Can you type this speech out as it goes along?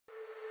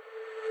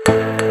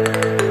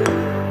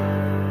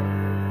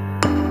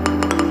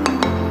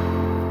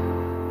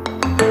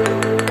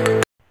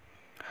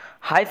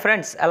Hi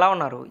friends, ఎలా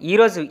ఉన్నారు?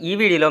 ఈరోజు ఈ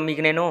వీడియోలో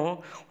మీకు నేను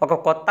ఒక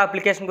కొత్త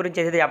అప్లికేషన్ గురించి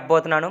అయితే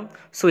చెప్పబోతున్నాను.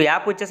 సో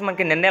యాప్ వచ్చేసి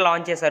మనకి నిన్నే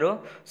లాంచ్ చేశారు.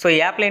 సో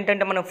యాప్లో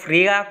ఏంటంటే మనం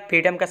ఫ్రీగా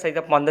పేటీఎం క్యాష్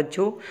అయితే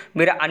పొందొచ్చు.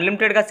 మీరు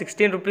అన్లిమిటెడ్గా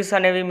 16 రూపీస్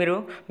అనేవి మీరు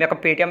మీ యొక్క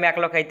పేటీఎం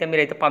బ్యాక్లోకి అయితే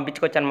మీరు అయితే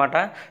పంపించుకోవచ్చు అనమాట.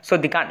 సో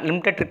దీనికి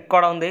అన్లిమిటెడ్ ట్రిక్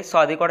కూడా ఉంది. సో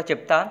అది కూడా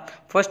చెప్తా.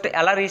 ఫస్ట్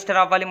ఎలా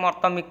రిజిస్టర్ అవ్వాలి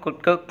మొత్తం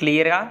మీకు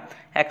క్లియర్గా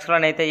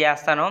ఎక్స్ప్లెయిన్ అయితే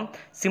చేస్తాను.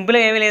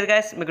 సింపుల్గా ఏమీ లేదు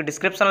గైస్, మీకు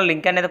డిస్క్రిప్షన్లో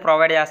లింక్ అనేది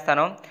ప్రొవైడ్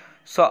చేస్తాను.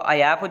 సో ఆ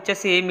యాప్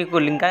వచ్చేసి మీకు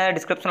లింక్ అనేది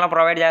డిస్క్రిప్షన్లో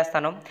ప్రొవైడ్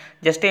చేస్తాను.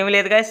 జస్ట్ ఏమీ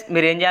లేదు గైస్,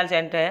 మీరు ఏం చేయాల్సి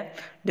అంటే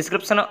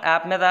డిస్క్రిప్షన్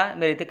యాప్ మీద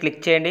మీరైతే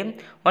క్లిక్ చేయండి.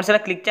 వన్స్ ఇలా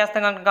క్లిక్ చేస్తే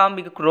కనుక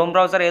మీకు క్రోమ్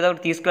బ్రౌజర్ ఏదో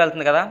ఒకటి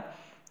తీసుకువెళ్తుంది కదా.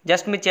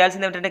 జస్ట్ మీరు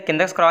చేయాల్సింది ఏంటంటే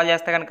కిందకి స్క్రాల్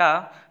చేస్తే కనుక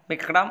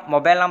మీకు ఇక్కడ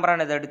మొబైల్ నెంబర్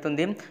అనేది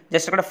అడుగుతుంది.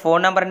 జస్ట్ ఇక్కడ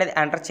ఫోన్ నెంబర్ అనేది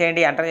ఎంటర్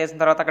చేయండి. ఎంటర్ చేసిన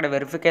తర్వాత అక్కడ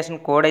వెరిఫికేషన్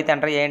కోడ్ అయితే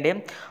ఎంటర్ చేయండి.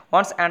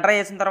 వన్స్ ఎంటర్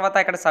చేసిన తర్వాత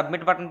ఇక్కడ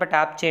సబ్మిట్ బటన్పై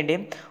ట్యాప్ చేయండి.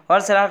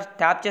 వన్స్ ఇలా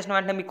ట్యాప్ చేసిన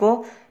వెంటనే మీకు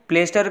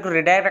ప్లే స్టోర్కి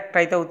రిడైరెక్ట్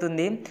అయితే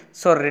అవుతుంది.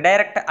 సో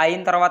రిడైరెక్ట్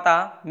అయిన తర్వాత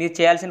మీరు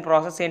చేయాల్సిన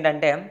ప్రాసెస్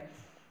ఏంటంటే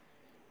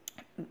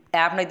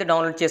యాప్ని అయితే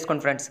డౌన్లోడ్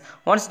చేసుకోండి ఫ్రెండ్స్.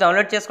 వన్స్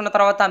డౌన్లోడ్ చేసుకున్న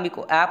తర్వాత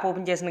మీకు యాప్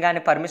ఓపెన్ చేసిన కానీ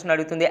పర్మిషన్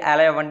అడుగుతుంది,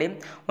 అలా ఇవ్వండి.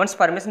 వన్స్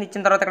పర్మిషన్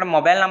ఇచ్చిన తర్వాత ఇక్కడ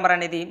మొబైల్ నెంబర్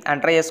అనేది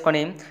ఎంటర్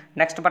చేసుకొని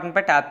నెక్స్ట్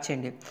బటన్పై ట్యాప్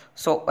చేయండి.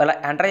 సో ఇలా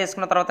ఎంటర్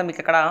చేసుకున్న తర్వాత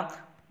మీకు ఇక్కడ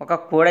ఒక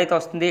కోడ్ అయితే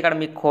వస్తుంది. ఇక్కడ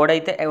మీ కోడ్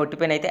అయితే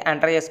ఓటీపీని అయితే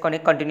ఎంటర్ చేసుకొని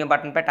కంటిన్యూ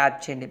బటన్పై ట్యాప్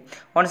చేయండి.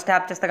 వన్స్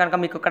ట్యాప్ చేస్తే కనుక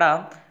మీకు ఇక్కడ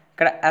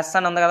ఎస్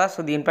అని ఉంది కదా. సో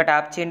దీనిపై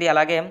ట్యాప్ చేయండి.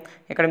 అలాగే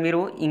ఇక్కడ మీరు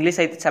ఇంగ్లీష్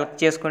అయితే సెలెక్ట్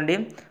చేసుకోండి.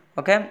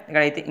 ఓకే,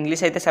 ఇక్కడైతే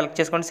ఇంగ్లీష్ అయితే సెలెక్ట్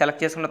చేసుకోండి.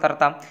 సెలెక్ట్ చేసుకున్న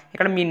తర్వాత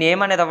ఇక్కడ మీ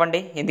నేమ్ అనేది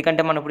అవ్వండి.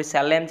 ఎందుకంటే మనం ఇప్పుడు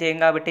సెల్ ఏం చేయం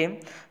కాబట్టి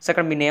సో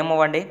ఇక్కడ మీ నేమ్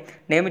అవ్వండి.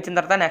 నేమ్ ఇచ్చిన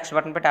తర్వాత నెక్స్ట్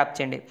బటన్పై ట్యాప్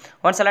చేయండి.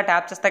 వన్స్ అలా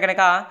ట్యాప్ చేస్తే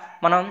కనుక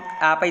మనం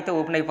యాప్ అయితే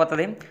ఓపెన్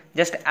అయిపోతుంది.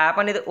 జస్ట్ యాప్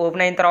అనేది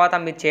ఓపెన్ అయిన తర్వాత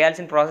మీరు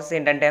చేయాల్సిన ప్రాసెస్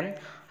ఏంటంటే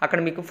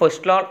అక్కడ మీకు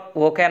ఫస్ట్లో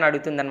ఓకే అని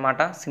అడుగుతుంది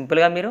అనమాట.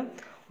 సింపుల్గా మీరు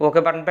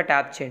ఓకే బటన్పై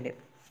ట్యాప్ చేయండి.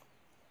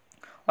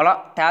 అలా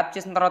ట్యాప్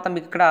చేసిన తర్వాత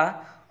మీకు ఇక్కడ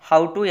హౌ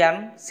టు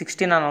ఎర్న్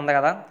 16 అని ఉంది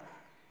కదా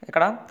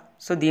ఇక్కడ.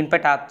 సో దీనిపై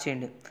ట్యాప్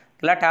చేయండి.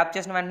 ఇలా ట్యాప్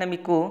చేసిన వెంటనే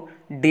మీకు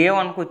డే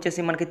 1కి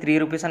వచ్చేసి మనకి 3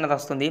 రూపీస్ అనేది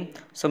వస్తుంది.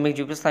 సో మీకు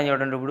చూపిస్తాను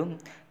చూడండి. ఇప్పుడు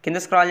కింద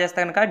స్క్రాల్ చేస్తే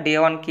కనుక డే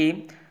 1కి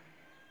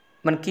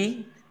మనకి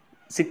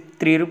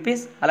 3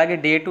 రూపీస్, అలాగే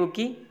డే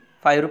 2కి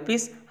 5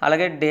 రూపీస్,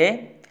 అలాగే డే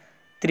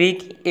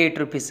 3కి 8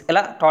 రూపీస్,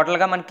 ఇలా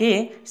టోటల్గా మనకి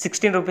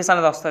 16 రూపీస్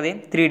అనేది వస్తుంది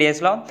 3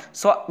 డేస్లో.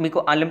 సో మీకు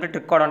అన్లిమిటెడ్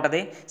ట్రిక్ కూడా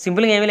ఉంటుంది.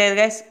 సింపుల్గా ఏమీ లేదు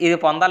గైస్, ఇది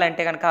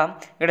పొందాలంటే కనుక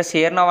ఇక్కడ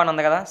షేర్ నౌ అని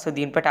ఉంది కదా. సో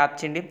దీనిపై ట్యాప్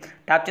చేయండి.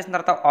 ట్యాప్ చేసిన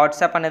తర్వాత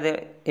వాట్సాప్ అనేది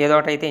ఏదో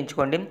ఒకటి అయితే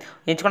ఎంచుకోండి.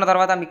 ఎంచుకున్న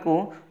తర్వాత మీకు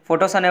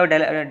ఫొటోస్ అనేవి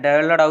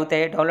డౌన్లోడ్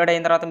అవుతాయి. డౌన్లోడ్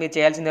అయిన తర్వాత మీరు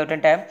చేయాల్సింది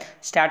ఏమిటంటే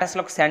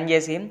స్టేటస్లోకి సెండ్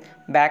చేసి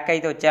బ్యాక్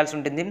అయితే వచ్చేయాల్సి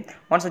ఉంటుంది.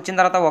 వన్స్ వచ్చిన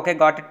తర్వాత okay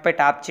got it pi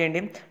tap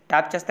చేయండి.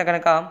 ట్యాప్ చేస్తే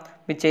కనుక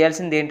మీరు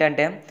చేయాల్సింది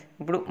ఏంటంటే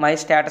ఇప్పుడు మై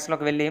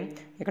స్టేటస్లోకి వెళ్ళి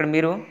ఇక్కడ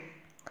మీరు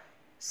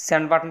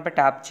సెండ్ బటన్పై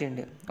ట్యాప్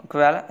చేయండి.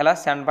 ఒకవేళ ఇలా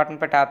సెండ్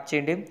బటన్పై ట్యాప్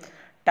చేయండి.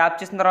 ట్యాప్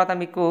చేసిన తర్వాత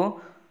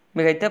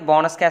మీకైతే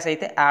బోనస్ క్యాష్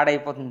అయితే యాడ్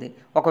అయిపోతుంది.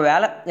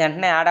 ఒకవేళ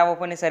వెంటనే యాడ్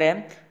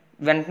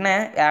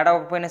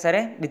అవ్వకపోయినా సరే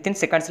వితిన్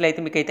సెకండ్స్లో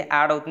అయితే మీకైతే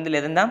యాడ్ అవుతుంది,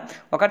 లేదన్నా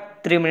ఒక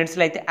 3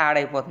 మినిట్స్లో అయితే యాడ్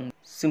అయిపోతుంది.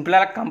 సింపుల్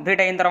అలా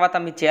కంప్లీట్ అయిన తర్వాత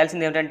మీరు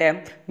చేయాల్సింది ఏమిటంటే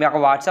మీ యొక్క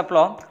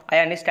వాట్సాప్లో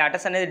అవన్నీ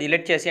స్టేటస్ అనేది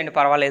డిలీట్ చేసేయండి,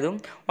 పర్వాలేదు.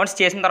 వన్స్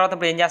చేసిన తర్వాత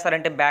ఇప్పుడు ఏం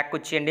చేస్తారంటే బ్యాక్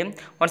వచ్చేయండి.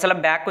 వన్స్ అలా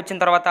బ్యాక్ వచ్చిన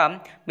తర్వాత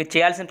మీరు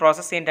చేయాల్సిన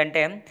ప్రాసెస్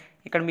ఏంటంటే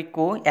ఇక్కడ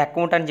మీకు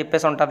అకౌంట్ అని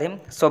చెప్పేసి ఉంటుంది.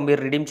 సో మీరు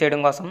రిడీమ్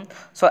చేయడం కోసం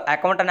సో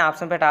అకౌంట్ అనే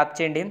ఆప్షన్పై ట్యాప్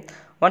చేయండి.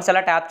 వన్స్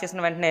అలా ట్యాప్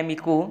చేసిన వెంటనే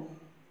మీకు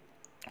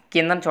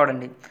కింద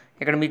చూడండి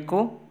ఇక్కడ మీకు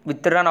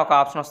విత్డ్రా అని ఒక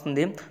ఆప్షన్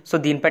వస్తుంది. సో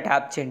దీనిపై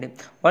ట్యాప్ చేయండి.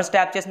 వన్స్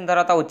ట్యాప్ చేసిన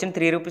తర్వాత వచ్చిన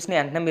 3 రూపీస్ని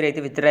వెంటనే మీరు అయితే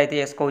విత్డ్రా అయితే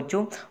చేసుకోవచ్చు.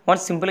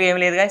 వన్స్ సింపుల్గా ఏం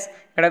లేదు గైస్,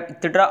 ఇక్కడ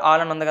విత్డ్రా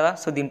ఆల్ అని ఉంది కదా.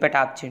 సో దీనిపై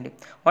ట్యాప్ చేయండి.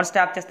 వన్స్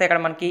ట్యాప్ చేస్తే ఇక్కడ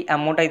మనకి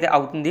అమౌంట్ అయితే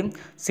అవుతుంది.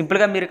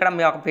 సింపుల్గా మీరు ఇక్కడ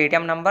మీ యొక్క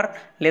పేటీఎం నెంబర్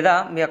లేదా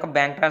మీ యొక్క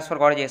బ్యాంక్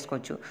ట్రాన్స్ఫర్ కూడా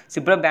చేసుకోవచ్చు.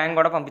 సింపుల్గా బ్యాంక్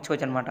కూడా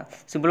పంపించుకోవచ్చు అనమాట.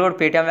 సింపుల్గా కూడా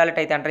పేటీఎం వ్యాలెట్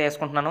అయితే ఎంటర్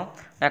చేసుకుంటున్నాను.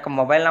 నా యొక్క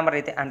మొబైల్ నెంబర్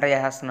అయితే ఎంటర్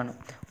చేసేస్తున్నాను.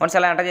 వన్స్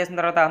అలా ఎంటర్ చేసిన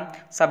తర్వాత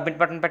సబ్మిట్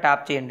బటన్పై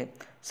ట్యాప్ చేయండి.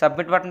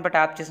 సబ్మిట్ బటన్పై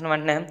ట్యాప్ చేసిన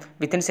వెంటనే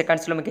వితిన్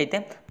సెకండ్స్లో మీకు అయితే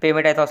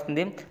పేమెంట్ అయితే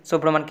వస్తుంది. సో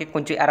ఇప్పుడు మనకి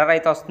కొంచెం ఎర్రర్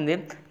అయితే వస్తుంది.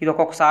 ఇది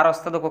ఒక్కొక్కసారి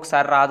వస్తుంది,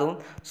 ఒక్కొక్కసారి రాదు.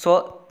 సో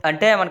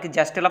అంటే మనకి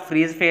జస్ట్ ఇలా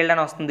ఫ్రీజ్ ఫెయిల్డ్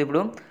అని వస్తుంది.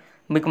 ఇప్పుడు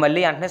మీకు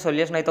మళ్ళీ వెంటనే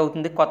సొల్యూషన్ అయితే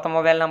అవుతుంది. కొత్త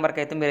మొబైల్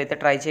నెంబర్కి అయితే మీరైతే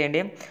ట్రై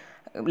చేయండి,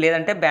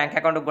 లేదంటే బ్యాంక్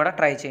అకౌంట్కి కూడా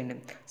ట్రై చేయండి.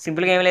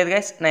 సింపుల్గా ఏమీ లేదు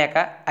గైస్, నా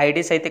యొక్క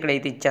ఐడీస్ అయితే ఇక్కడ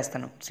అయితే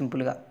ఇచ్చేస్తాను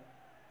సింపుల్గా.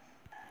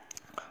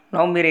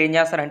 మీరు ఏం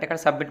చేస్తారంటే ఇక్కడ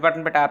సబ్మిట్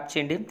బటన్పై ట్యాప్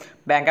చేయండి.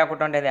 బ్యాంక్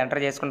అకౌంట్ అనేది ఎంటర్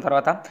చేసుకున్న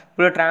తర్వాత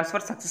ఇప్పుడు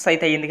ట్రాన్స్ఫర్ సక్సెస్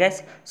అయితే అయ్యింది గైస్.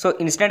 సో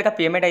ఇన్స్టెంట్గా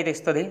పేమెంట్ అయితే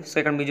ఇస్తుంది. సో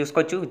ఇక్కడ మీరు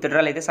చూసుకోవచ్చు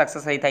విత్డ్రాల్ అయితే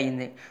సక్సెస్ అయితే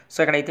అయ్యింది. సో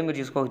ఇక్కడైతే మీరు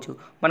చూసుకోవచ్చు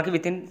మనకి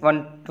వితిన్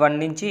 1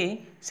 నుంచి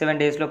 7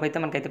 డేస్ లోపు అయితే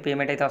మనకైతే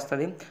పేమెంట్ అయితే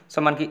వస్తుంది. సో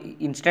మనకి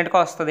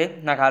ఇన్స్టెంట్గా వస్తుంది.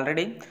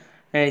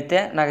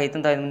 నాకైతే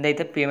ముందు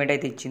అయితే పేమెంట్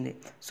అయితే ఇచ్చింది.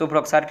 సో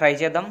ఇప్పుడు ఒకసారి ట్రై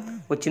చేద్దాం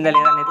వచ్చిందా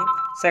లేదా అనేది.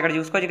 సో ఇక్కడ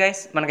చూసుకోవచ్చు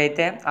గైస్,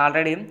 మనకైతే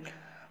ఆల్రెడీ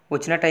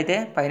వచ్చినట్టయితే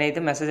పైన అయితే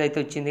మెసేజ్ అయితే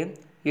వచ్చింది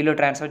వీళ్ళు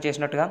ట్రాన్స్ఫర్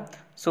చేసినట్టుగా.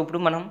 సో ఇప్పుడు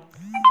మన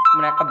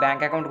యొక్క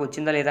బ్యాంక్ అకౌంట్కి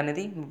వచ్చిందా లేదా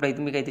అనేది ఇప్పుడైతే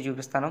మీకు అయితే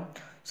చూపిస్తాను.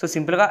 సో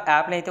సింపుల్గా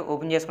యాప్ని అయితే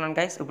ఓపెన్ చేసుకున్నాను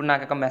గైస్. ఇప్పుడు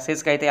నాకు ఒక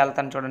మెసేజ్కి అయితే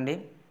వెళ్తాను చూడండి.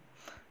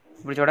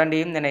 ఇప్పుడు చూడండి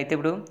నేనైతే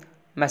ఇప్పుడు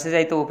మెసేజ్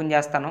అయితే ఓపెన్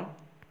చేస్తాను.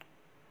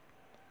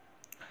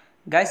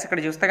 గైస్ ఇక్కడ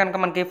చూస్తే కనుక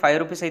మనకి 5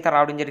 రూపీస్ అయితే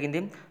రావడం జరిగింది.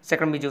 సో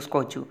ఇక్కడ మీరు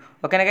చూసుకోవచ్చు.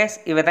 ఓకేనా గైస్,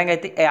 ఈ విధంగా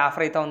అయితే ఈ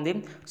ఆఫర్ అయితే ఉంది.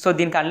 సో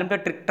దీనికి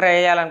అన్లిమిటెడ్ ట్రిక్ ట్రై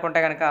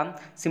చేయాలనుకుంటే కనుక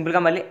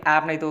సింపుల్గా మళ్ళీ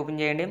యాప్ని అయితే ఓపెన్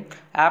చేయండి.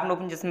 యాప్ని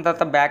ఓపెన్ చేసిన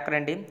తర్వాత బ్యాక్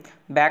రండి.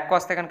 బ్యాక్కి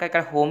వస్తే కనుక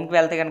ఇక్కడ హోమ్కి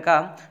వెళ్తే కనుక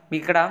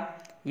మీకు ఇక్కడ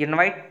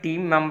ఇన్వైట్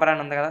టీమ్ మెంబర్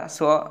అని ఉంది కదా.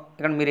 సో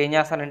ఇక్కడ మీరు ఏం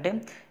చేస్తారంటే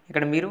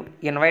ఇక్కడ మీరు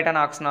ఇన్వైట్ అనే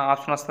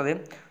ఆప్షన్ వస్తుంది.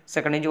 సో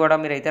ఇక్కడ నుంచి కూడా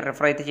మీరు అయితే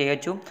రిఫర్ అయితే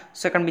చేయొచ్చు.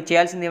 సో ఇక్కడ మీరు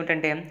చేయాల్సింది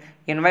ఏమిటంటే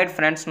ఇన్వైట్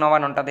ఫ్రెండ్స్ నో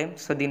అని ఉంటుంది.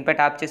 సో దీనిపై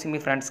ట్యాప్ చేసి మీ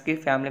ఫ్రెండ్స్కి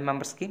ఫ్యామిలీ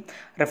మెంబర్స్కి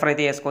రిఫర్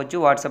అయితే చేసుకోవచ్చు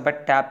వాట్సాప్ బట్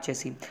ట్యాప్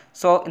చేసి.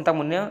 సో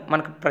ఇంతకుముందు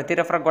మనకు ప్రతి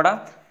రిఫర్కి కూడా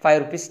 5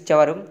 రూపీస్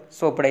ఇచ్చేవారు.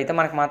 సో ఇప్పుడైతే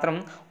మనకు మాత్రం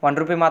 1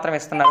 రూపీ మాత్రం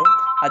ఇస్తున్నారు.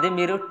 అదే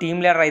మీరు టీమ్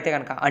లీడర్ అయితే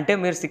కనుక అంటే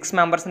మీరు 6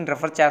 మెంబర్స్ని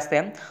రిఫర్ చేస్తే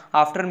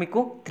ఆఫ్టర్ మీకు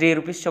 3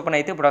 రూపీస్ చొప్పున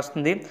అయితే ఇప్పుడు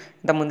వస్తుంది.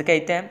 ఇంత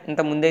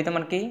ముందు అయితే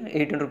మనకి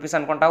 18 రూపీస్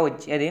అనుకుంటా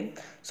వచ్చేది.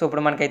 సో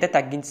ఇప్పుడు మనకైతే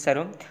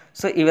తగ్గించారు.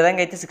 సో ఈ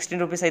విధంగా అయితే 16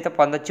 రూపీస్ అయితే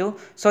పొందొచ్చు.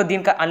 సో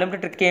దీనికి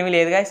అన్లిమిటెడ్ ట్రిక్ ఏమీ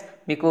లేదు గైస్.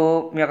 మీకు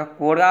మీ యొక్క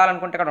కోడ్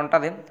కావాలనుకుంటే ఇక్కడ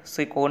ఉంటుంది. సో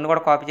ఈ కోడ్ని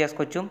కూడా కాపీ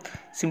చేసుకోవచ్చు.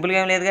 సింపుల్గా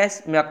ఏం లేదు గైస్,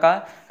 మీ యొక్క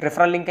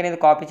రిఫరల్ లింక్ అనేది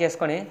కాపీ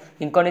చేసుకొని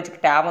ఇంకో నుంచి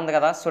ట్యాబ్ ఉంది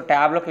కదా. సో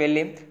ట్యాబ్లోకి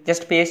వెళ్ళి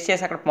జస్ట్ పేస్ట్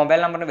చేసి అక్కడ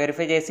మొబైల్ నెంబర్ని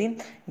వెరిఫై చేసి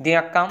దీని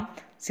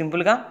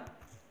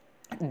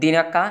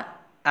యొక్క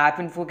యాప్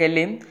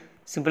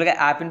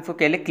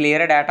ఇన్ఫోకి వెళ్ళి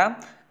క్లియర్ డేటా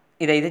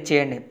ఇదైతే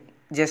చేయండి.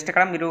 జస్ట్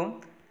ఇక్కడ మీరు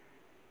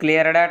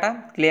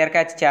క్లియర్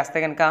క్యాచ్ చేస్తే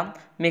కనుక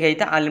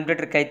మీకైతే అన్లిమిటెడ్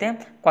ట్రిక్ అయితే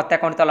కొత్త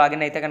అకౌంట్తో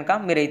లాగిన్ అయితే కనుక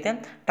మీరైతే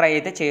ట్రై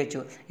అయితే చేయొచ్చు.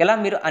 ఇలా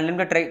మీరు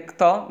అన్లిమిటెడ్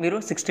ట్రిక్తో మీరు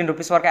 16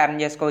 రూపీస్ వరకు ఎర్న్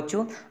చేసుకోవచ్చు.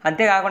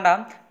 అంతేకాకుండా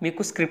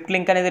మీకు స్క్రిప్ట్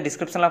లింక్ అనేది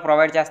డిస్క్రిప్షన్లో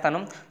ప్రొవైడ్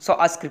చేస్తాను. సో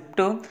ఆ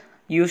స్క్రిప్ట్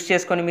యూస్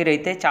చేసుకొని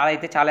మీరైతే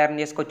చాలా ఎర్న్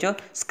చేసుకోవచ్చు.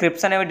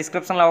 స్క్రిప్ట్స్ అనేవి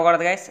డిస్క్రిప్షన్లో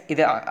అవ్వకూడదు గైస్.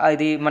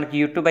 ఇది మనకి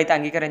యూట్యూబ్ అయితే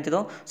అంగీకరించదు.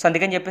 సో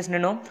అందుకని చెప్పేసి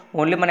నేను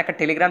ఓన్లీ మన యొక్క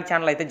టెలిగ్రామ్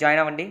ఛానల్ అయితే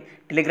జాయిన్ అవ్వండి.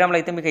 టెలిగ్రామ్లో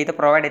అయితే మీకు అయితే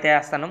ప్రొవైడ్ అయితే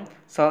చేస్తాను.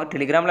 సో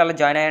టెలిగ్రామ్లో అలా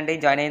జాయిన్ అయ్యండి.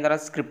 జాయిన్ అయిన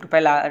తర్వాత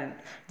స్క్రిప్ట్పై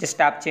జస్ట్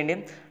ట్యాప్ చేయండి.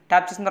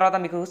 ట్యాప్ చేసిన తర్వాత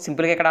మీకు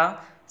సింపుల్గా ఇక్కడ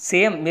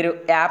సేమ్ మీరు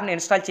యాప్ని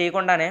ఇన్స్టాల్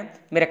చేయకుండానే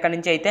మీరు ఎక్కడి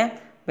నుంచి అయితే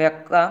మీ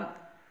యొక్క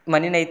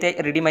మనీని అయితే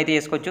రిడీమ్ అయితే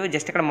చేసుకోవచ్చు.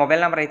 జస్ట్ ఇక్కడ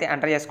మొబైల్ నెంబర్ అయితే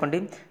ఎంటర్ చేసుకోండి.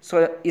 సో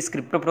ఈ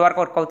స్క్రిప్ట్ ఇప్పుడు వరకు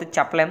వర్క్ అవుతుంది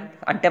చెప్పలేం,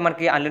 అంటే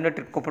మనకి అన్లిమిటెడ్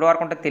ట్రిక్ ఇప్పుడు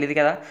వరకు ఉంటుంది తెలియదు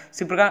కదా.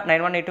 సింపుల్గా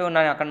 9182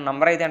 నేను అక్కడ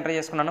నెంబర్ అయితే ఎంటర్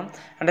చేసుకున్నాను.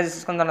 ఎంటర్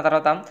చేసుకున్న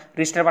తర్వాత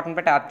రిజిస్టర్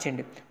బటన్పై ట్యాప్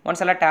చేయండి.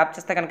 వన్స్ అలా ట్యాప్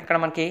చేస్తే కనుక ఇక్కడ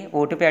మనకి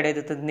ఓటీపీ యాడ్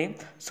అవుతుంది.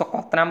 సో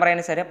కొత్త నెంబర్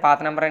అయినా సరే పాత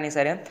నెంబర్ అయినా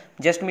సరే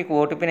జస్ట్ మీకు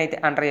ఓటీపీని అయితే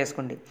ఎంటర్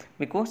చేసుకోండి.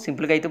 మీకు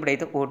సింపుల్గా అయితే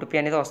ఇప్పుడైతే ఓటీపీ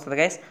అనేది వస్తుంది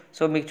గైస్.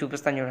 సో మీకు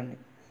చూపిస్తాను చూడండి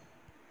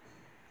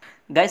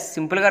గైస్.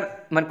 సింపుల్గా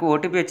మనకు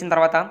ఓటీపీ వచ్చిన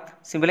తర్వాత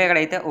సింపుల్గా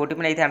ఇక్కడైతే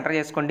ఓటీపీని అయితే ఎంటర్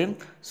చేసుకోండి.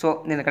 సో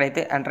నేను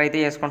ఇక్కడైతే ఎంటర్ అయితే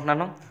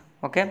చేసుకుంటున్నాను.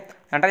 ఓకే,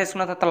 ఎంటర్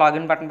చేసుకున్న తర్వాత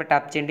లాగిన్ బటన్పై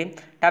ట్యాప్ చేయండి.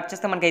 ట్యాప్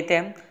చేస్తే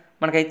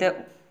మనకైతే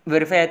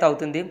వెరిఫై అయితే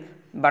అవుతుంది.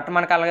 బట్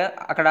మనకు అలాగే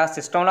అక్కడ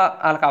సిస్టంలో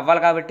వాళ్ళకి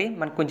అవ్వాలి కాబట్టి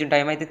మనకు కొంచెం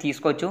టైం అయితే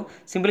తీసుకోవచ్చు.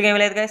 సింపుల్గా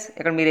ఏమీ లేదు గైస్,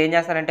 ఇక్కడ మీరు ఏం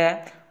చేస్తారంటే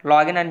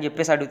లాగిన్ అని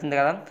చెప్పేసి అడుగుతుంది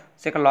కదా.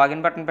 సో ఇక్కడ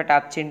లాగిన్ బటన్పై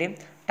ట్యాప్ చేయండి.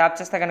 ట్యాప్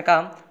చేస్తే కనుక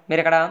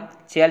మీరు ఇక్కడ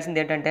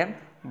చేయాల్సింది ఏంటంటే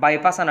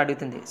బైపాస్ అని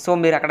అడుగుతుంది. సో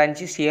మీరు అక్కడ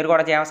నుంచి షేర్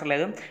కూడా చేయవసరం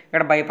లేదు.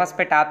 ఇక్కడ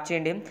బైపాస్పై ట్యాప్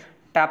చేయండి.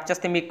 ట్యాప్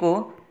చేస్తే మీకు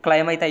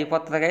క్లెయిమ్ అయితే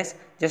అయిపోతుంది గైస్.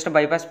 జస్ట్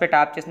బైపాస్పై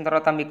ట్యాప్ చేసిన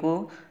తర్వాత మీకు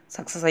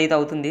సక్సెస్ అయితే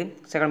అవుతుంది.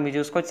 సో ఇక్కడ మీరు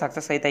చూసుకోవచ్చు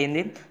సక్సెస్ అయితే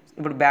అయింది.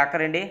 ఇప్పుడు బ్యాక్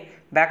రండి.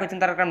 బ్యాక్ వచ్చిన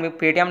తర్వాత మీ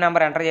పేటీఎం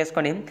నెంబర్ ఎంటర్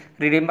చేసుకొని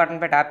రిడీమ్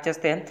బటన్పై ట్యాప్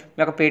చేస్తే మీ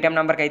యొక్క పేటీఎం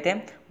నెంబర్కి అయితే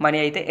మనీ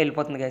అయితే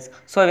వెళ్ళిపోతుంది గైస్.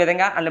 సో ఈ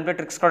విధంగా అన్లిమిటెడ్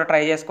ట్రిక్స్ కూడా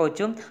ట్రై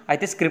చేసుకోవచ్చు.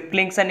 అయితే స్క్రిప్ట్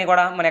లింక్స్ అన్నీ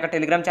కూడా మన యొక్క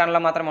టెలిగ్రామ్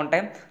ఛానల్లో మాత్రం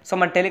ఉంటాయి. సో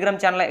మన టెలిగ్రామ్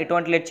ఛానల్లో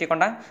ఎటువంటి లేట్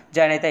చేయకుండా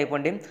జాయిన్ అయితే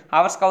అయిపోండి.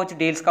 అవర్స్ కావచ్చు,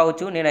 డీల్స్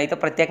కావచ్చు, నేనైతే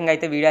ప్రత్యేకంగా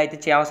అయితే వీడియో అయితే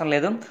చేయవసరం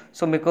లేదు.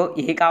 సో మీకు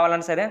ఏ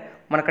కావాలన్నా సరే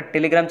మనకు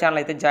టెలిగ్రామ్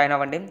ఛానల్ అయితే జాయిన్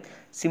అవ్వండి.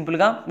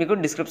 సింపుల్గా మీకు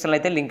డిస్క్రిప్షన్లో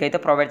అయితే లింక్ అయితే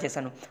ప్రొవైడ్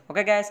చేశాను.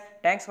 Okay guys,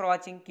 thanks for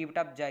watching. Keep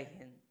it up. జై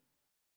హింద్.